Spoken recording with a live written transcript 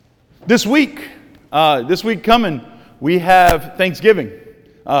This week coming, we have Thanksgiving.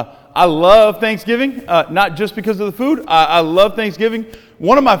 I love Thanksgiving, not just because of the food. I love Thanksgiving.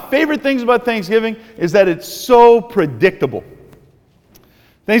 One of my favorite things about Thanksgiving is that it's so predictable.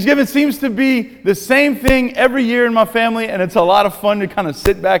 Thanksgiving seems to be the same thing every year in my family, and it's a lot of fun to kind of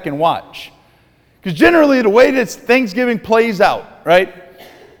sit back and watch. Because generally, the way that Thanksgiving plays out, right?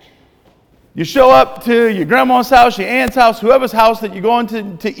 You show up to your grandma's house, your aunt's house, whoever's house that you're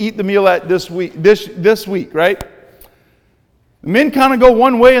going to eat the meal at this week, right? The men kind of go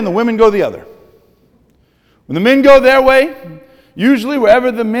one way and the women go the other. When the men go their way, usually wherever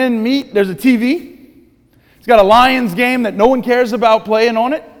the men meet, there's a TV. It's got a Lions game that no one cares about playing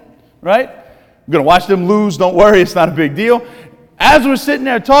on it, right? I'm going to watch them lose, don't worry, it's not a big deal. As we're sitting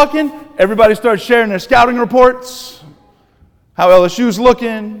there talking, everybody starts sharing their scouting reports, how LSU's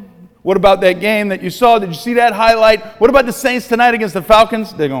looking. What about that game that you saw? Did you see that highlight? What about the Saints tonight against the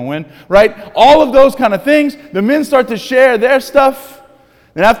Falcons? They're going to win, right? All of those kind of things. The men start to share their stuff.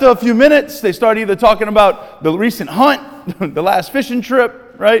 And after a few minutes, they start either talking about the recent hunt, the last fishing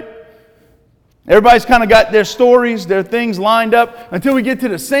trip, right? Everybody's kind of got their stories, their things lined up until we get to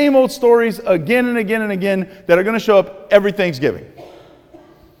the same old stories again and again and again that are going to show up every Thanksgiving.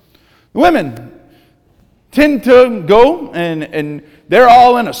 The women tend to go and they're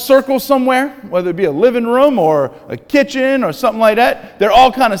all in a circle somewhere, whether it be a living room or a kitchen or something like that. They're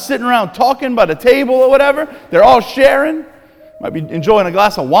all kind of sitting around talking by the table or whatever. They're all sharing. Might be enjoying a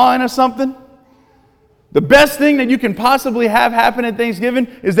glass of wine or something. The best thing that you can possibly have happen at Thanksgiving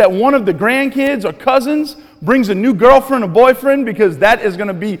is that one of the grandkids or cousins brings a new girlfriend or boyfriend, because that is going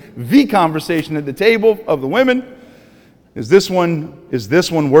to be the conversation at the table of the women. Is this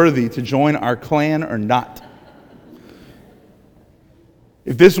one worthy to join our clan or not?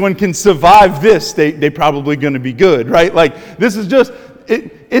 If this one can survive this, they probably going to be good, right? Like, this is just,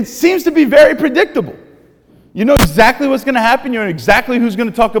 it seems to be very predictable. You know exactly what's going to happen. You know exactly who's going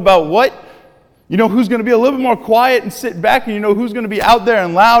to talk about what. You know who's going to be a little bit more quiet and sit back, and you know who's going to be out there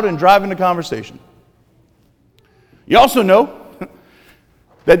and loud and driving the conversation. You also know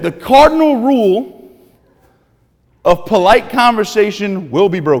that the cardinal rule of polite conversation will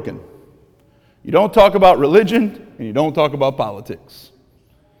be broken. You don't talk about religion, and you don't talk about politics.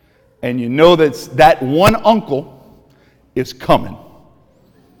 And you know that one uncle is coming.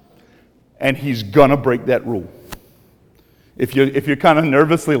 And he's gonna break that rule. If you're kind of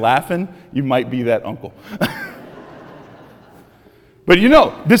nervously laughing, you might be that uncle. But you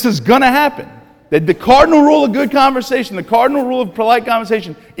know, this is gonna happen. That the cardinal rule of good conversation, the cardinal rule of polite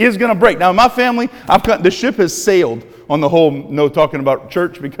conversation is gonna break. Now in my family, the ship has sailed on the whole no talking about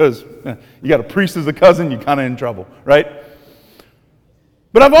church, because you got a priest as a cousin, you're kind of in trouble, right?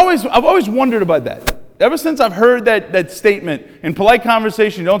 But I've always wondered about that. Ever since I've heard that statement, in polite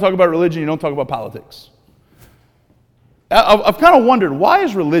conversation, you don't talk about religion, you don't talk about politics. I've kind of wondered, why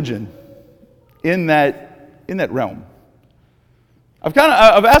is religion in that realm? I've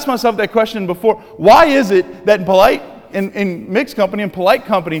asked myself that question before. Why is it that in mixed company, in polite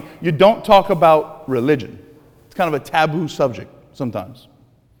company, you don't talk about religion? It's kind of a taboo subject sometimes.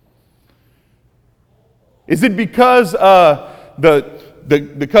 Is it because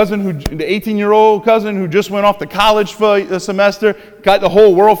the cousin the 18-year-old cousin who just went off to college for a semester, got the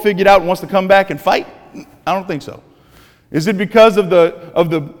whole world figured out and wants to come back and fight? I don't think so. Is it because of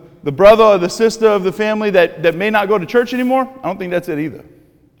the brother or the sister of the family that may not go to church anymore? I don't think that's it either.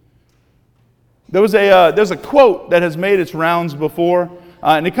 There's a quote that has made its rounds before,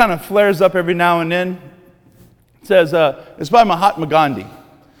 and it kind of flares up every now and then. It says, it's by Mahatma Gandhi.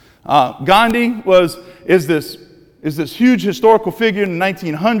 Gandhi is this huge historical figure in the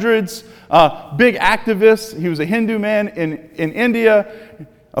 1900s, big activist. He was a Hindu man in India,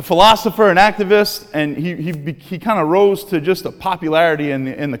 a philosopher, an activist, and he kind of rose to just a popularity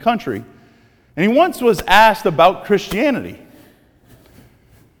in the country. And he once was asked about Christianity.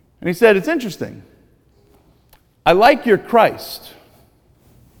 And he said, it's interesting. I like your Christ,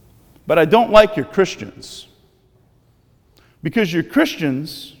 but I don't like your Christians. Because your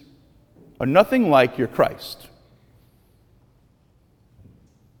Christians are nothing like your Christ.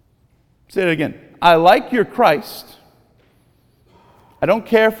 Say it again. I like your Christ. I don't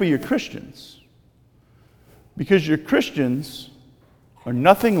care for your Christians, because your Christians are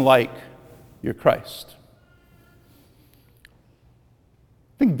nothing like your Christ.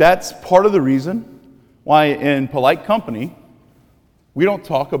 I think that's part of the reason why in polite company we don't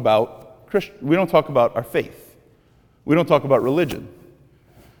talk about our faith. We don't talk about religion.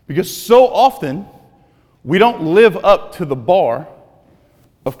 Because so often we don't live up to the bar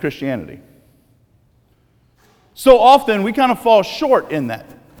of Christianity. So often we kind of fall short in that.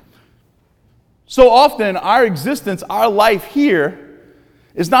 So often, our existence, our life here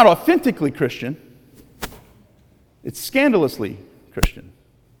is not authentically Christian. It's scandalously Christian.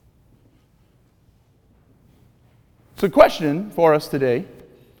 So the question for us today,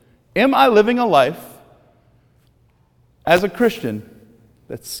 am I living a life as a Christian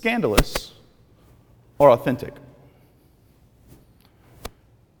that's scandalous or authentic?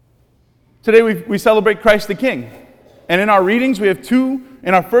 Today we celebrate Christ the King. And in our readings, we have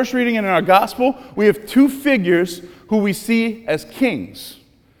in our first reading and in our gospel, we have two figures who we see as kings.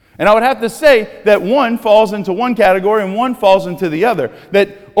 And I would have to say that one falls into one category and one falls into the other. That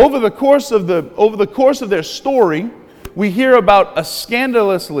over the course of their story, we hear about a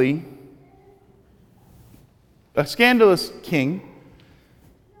scandalous king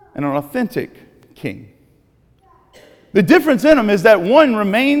and an authentic king. The difference in them is that one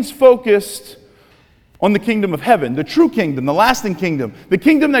remains focused on the kingdom of heaven, the true kingdom, the lasting kingdom, the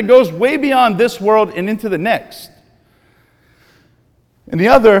kingdom that goes way beyond this world and into the next. And the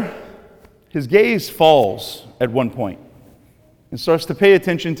other, his gaze falls at one point and starts to pay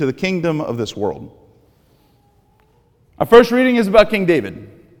attention to the kingdom of this world. Our first reading is about King David.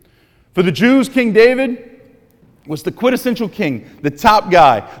 For the Jews, King David was the quintessential king, the top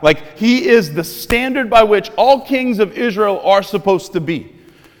guy. Like, he is the standard by which all kings of Israel are supposed to be.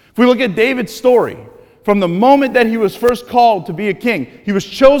 If we look at David's story, from the moment that he was first called to be a king, he was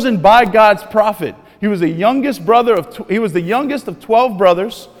chosen by God's prophet. He was the youngest of 12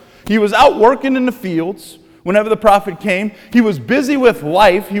 brothers. He was out working in the fields whenever the prophet came. He was busy with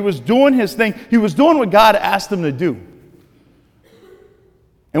life. He was doing his thing. He was doing what God asked him to do.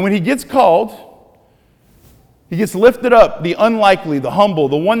 And when he gets called, he gets lifted up, the unlikely, the humble,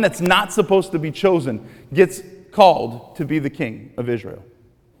 the one that's not supposed to be chosen, gets called to be the king of Israel.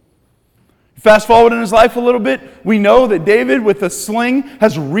 Fast forward in his life a little bit, we know that David, with a sling,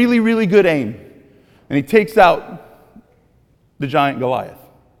 has really, really good aim. And he takes out the giant Goliath.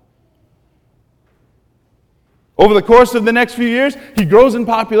 Over the course of the next few years, he grows in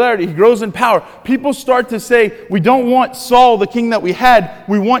popularity, he grows in power. People start to say, we don't want Saul, the king that we had.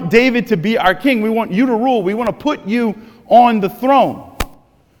 We want David to be our king. We want you to rule. We want to put you on the throne.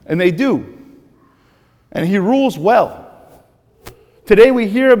 And they do. And he rules well. Today we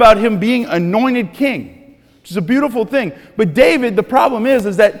hear about him being anointed king, which is a beautiful thing. But David, the problem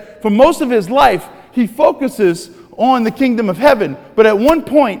is that for most of his life, he focuses on the kingdom of heaven. But at one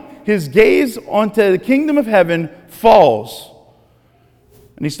point, his gaze onto the kingdom of heaven falls.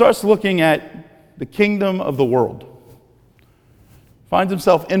 And he starts looking at the kingdom of the world. Finds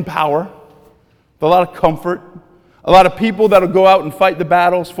himself in power, with a lot of comfort, a lot of people that'll go out and fight the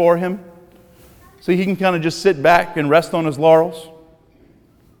battles for him, so he can kind of just sit back and rest on his laurels.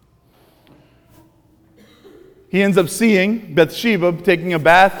 He ends up seeing Bathsheba taking a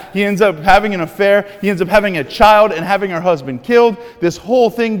bath. He ends up having an affair. He ends up having a child and having her husband killed. This whole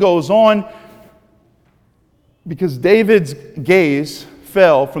thing goes on because David's gaze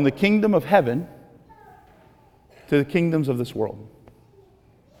fell from the kingdom of heaven to the kingdoms of this world.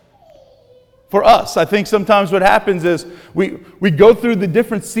 For us, I think sometimes what happens is we go through the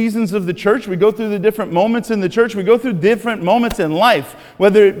different seasons of the church. We go through the different moments in the church. We go through different moments in life,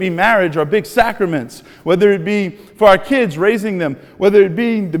 whether it be marriage or big sacraments, whether it be for our kids, raising them, whether it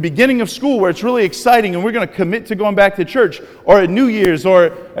be the beginning of school where it's really exciting and we're going to commit to going back to church, or at New Year's or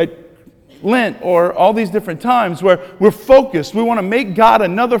at Lent, or all these different times where we're focused. We want to make God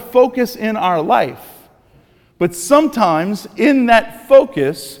another focus in our life. But sometimes in that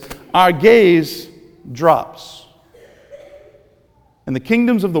focus, our gaze drops. And the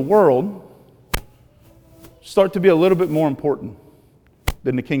kingdoms of the world start to be a little bit more important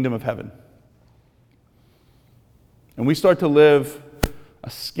than the kingdom of heaven. And we start to live a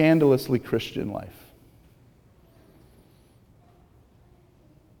scandalously Christian life.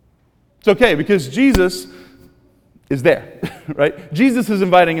 It's okay because Jesus is there, right? Jesus is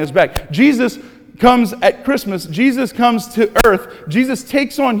inviting us back. Jesus comes at Christmas. Jesus comes to earth. Jesus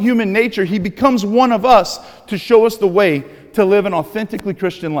takes on human nature. He becomes one of us to show us the way to live an authentically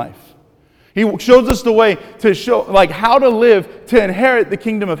Christian life. He shows us the way to show, like, how to live to inherit the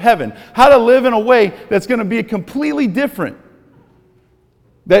kingdom of heaven. How to live in a way that's going to be completely different.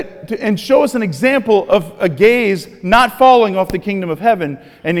 And show us an example of a gaze not falling off the kingdom of heaven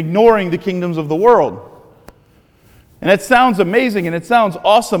and ignoring the kingdoms of the world. And it sounds amazing and it sounds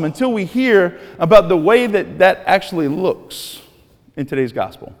awesome until we hear about the way that that actually looks in today's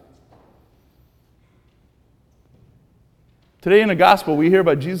gospel. Today in the gospel, we hear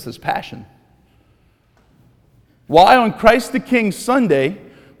about Jesus' passion. Why on Christ the King Sunday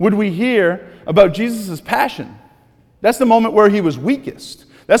would we hear about Jesus' passion? That's the moment where he was weakest.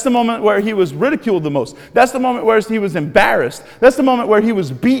 That's the moment where he was ridiculed the most. That's the moment where he was embarrassed. That's the moment where he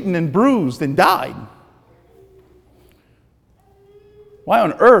was beaten and bruised and died. Why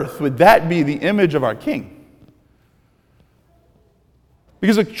on earth would that be the image of our king?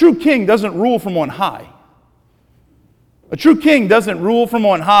 Because a true king doesn't rule from on high. A true king doesn't rule from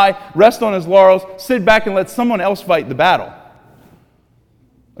on high, rest on his laurels, sit back and let someone else fight the battle.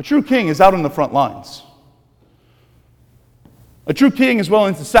 A true king is out on the front lines. A true king is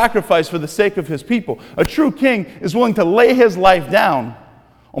willing to sacrifice for the sake of his people. A true king is willing to lay his life down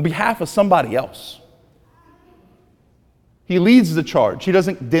on behalf of somebody else. He leads the charge. He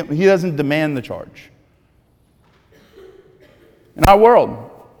doesn't demand the charge. In our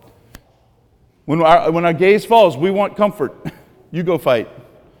world, when our gaze falls, we want comfort. You go fight.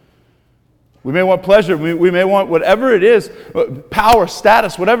 We may want pleasure. We may want whatever it is, power,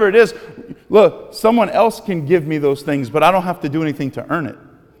 status, whatever it is. Look, someone else can give me those things, but I don't have to do anything to earn it.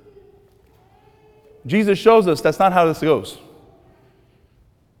 Jesus shows us that's not how this goes.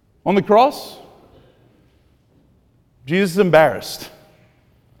 On the cross, Jesus is embarrassed.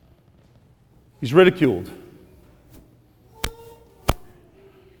 He's ridiculed.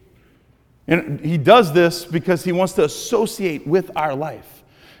 And he does this because he wants to associate with our life.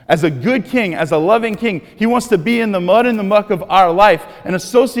 As a good king, as a loving king, he wants to be in the mud and the muck of our life and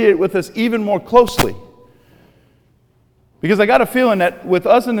associate with us even more closely. Because I got a feeling that with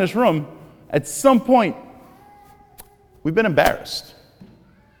us in this room, at some point, we've been embarrassed.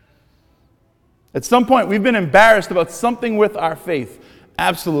 At some point, we've been embarrassed about something with our faith.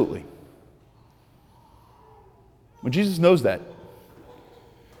 Absolutely. But Jesus knows that.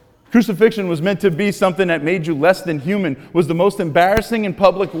 Crucifixion was meant to be something that made you less than human, was the most embarrassing and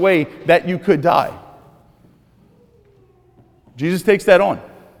public way that you could die. Jesus takes that on.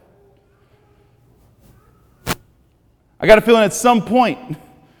 I got a feeling at some point,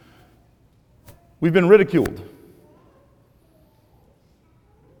 we've been ridiculed.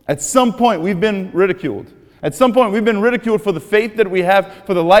 At some point, we've been ridiculed. At some point, we've been ridiculed for the faith that we have,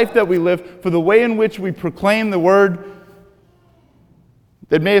 for the life that we live, for the way in which we proclaim the word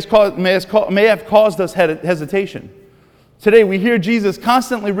that may have caused us hesitation. Today, we hear Jesus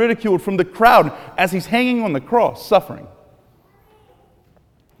constantly ridiculed from the crowd as he's hanging on the cross, suffering.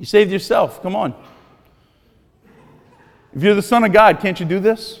 You saved yourself. Come on. If you're the Son of God, can't you do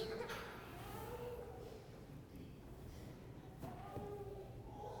this?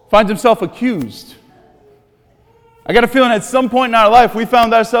 Finds himself accused. I got a feeling at some point in our life we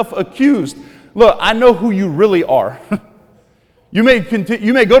found ourselves accused. Look, I know who you really are. You may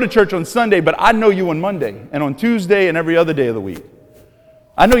go to church on Sunday, but I know you on Monday and on Tuesday and every other day of the week.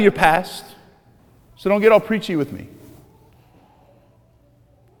 I know your past, so don't get all preachy with me.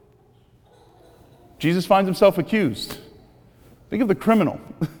 Jesus finds himself accused. Think of the criminal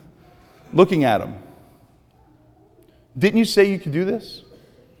looking at him. Didn't you say you could do this?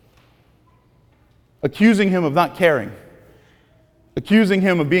 Accusing him of not caring. Accusing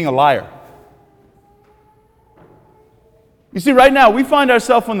him of being a liar. You see, right now, we find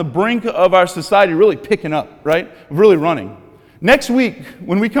ourselves on the brink of our society really picking up, right? Really running. Next week,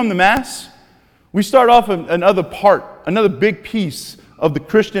 when we come to Mass, we start off another part, another big piece of the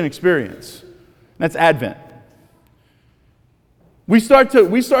Christian experience. That's Advent. We start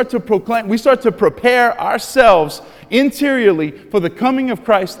to proclaim, we start to prepare ourselves interiorly for the coming of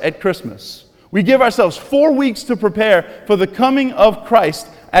Christ at Christmas. We give ourselves 4 weeks to prepare for the coming of Christ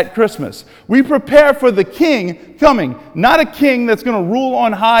at Christmas. We prepare for the king coming, not a king that's going to rule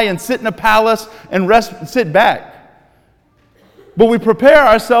on high and sit in a palace and sit back. But we prepare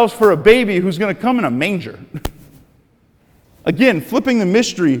ourselves for a baby who's going to come in a manger. Again, flipping the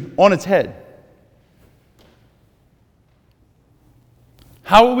mystery on its head.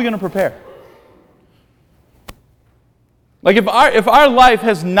 How are we going to prepare? Like if our life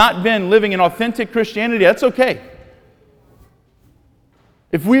has not been living in authentic Christianity, that's okay.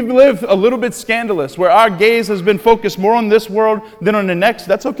 If we've lived a little bit scandalous, where our gaze has been focused more on this world than on the next,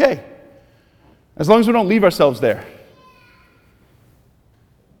 that's okay. As long as we don't leave ourselves there.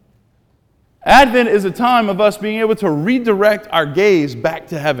 Advent is a time of us being able to redirect our gaze back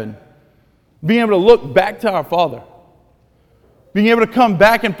to heaven. Being able to look back to our Father. Being able to come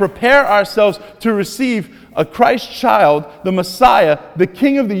back and prepare ourselves to receive a Christ child, the Messiah, the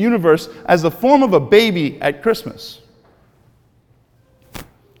King of the universe, as the form of a baby at Christmas.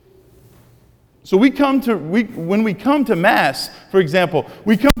 So when we come to Mass, for example,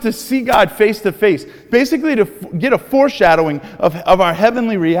 we come to see God face to face, basically to get a foreshadowing of our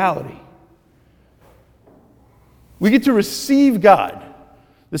heavenly reality. We get to receive God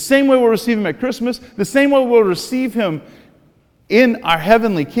the same way we'll receive Him at Christmas, the same way we'll receive Him in our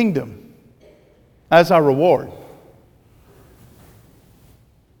heavenly kingdom as our reward.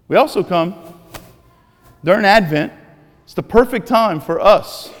 We also come during Advent. It's the perfect time for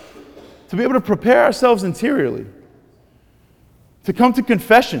us to be able to prepare ourselves interiorly, to come to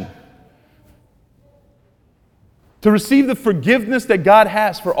confession, to receive the forgiveness that God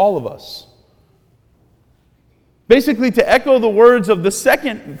has for all of us. Basically, to echo the words of the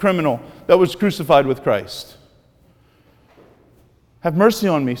second criminal that was crucified with Christ. Have mercy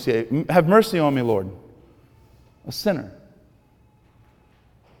on me, have mercy on me, Lord, a sinner.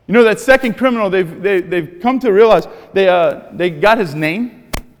 You know, that second criminal, they've come to realize they got his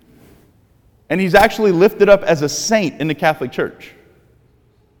name, and he's actually lifted up as a saint in the Catholic Church.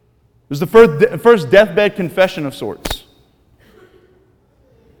 It was the first deathbed confession of sorts.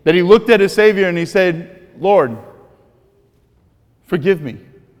 That he looked at his Savior and he said, Lord, forgive me,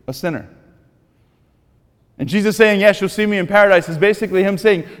 a sinner. And Jesus saying, yes, you'll see me in paradise, is basically him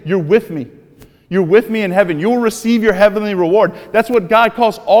saying, you're with me. You're with me in heaven. You will receive your heavenly reward. That's what God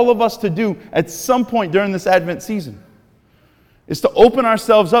calls all of us to do at some point during this Advent season. Is to open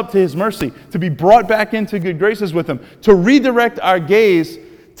ourselves up to His mercy, to be brought back into good graces with Him, to redirect our gaze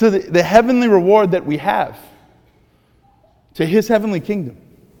to the heavenly reward that we have, to His heavenly kingdom,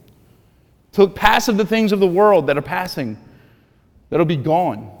 to look past the things of the world that are passing, that'll be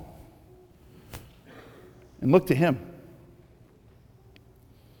gone, and look to Him.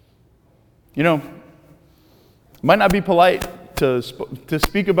 You know, it might not be polite to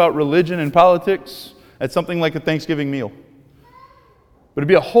speak about religion and politics at something like a Thanksgiving meal. But it'd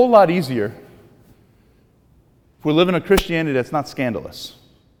be a whole lot easier if we live in a Christianity that's not scandalous,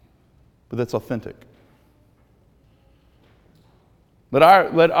 but that's authentic. Let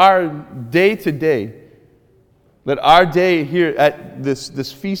our day to day, let our day here at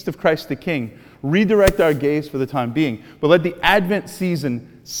this feast of Christ the King redirect our gaze for the time being. But let the Advent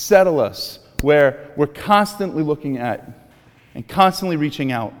season settle us where we're constantly looking at and constantly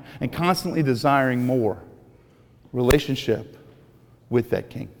reaching out and constantly desiring more relationship with that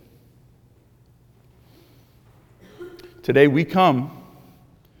King. Today we come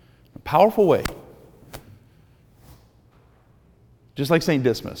in a powerful way, just like St.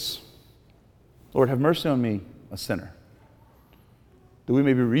 Dismas. Lord, have mercy on me, a sinner, that we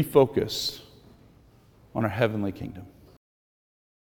may be refocused on our heavenly kingdom.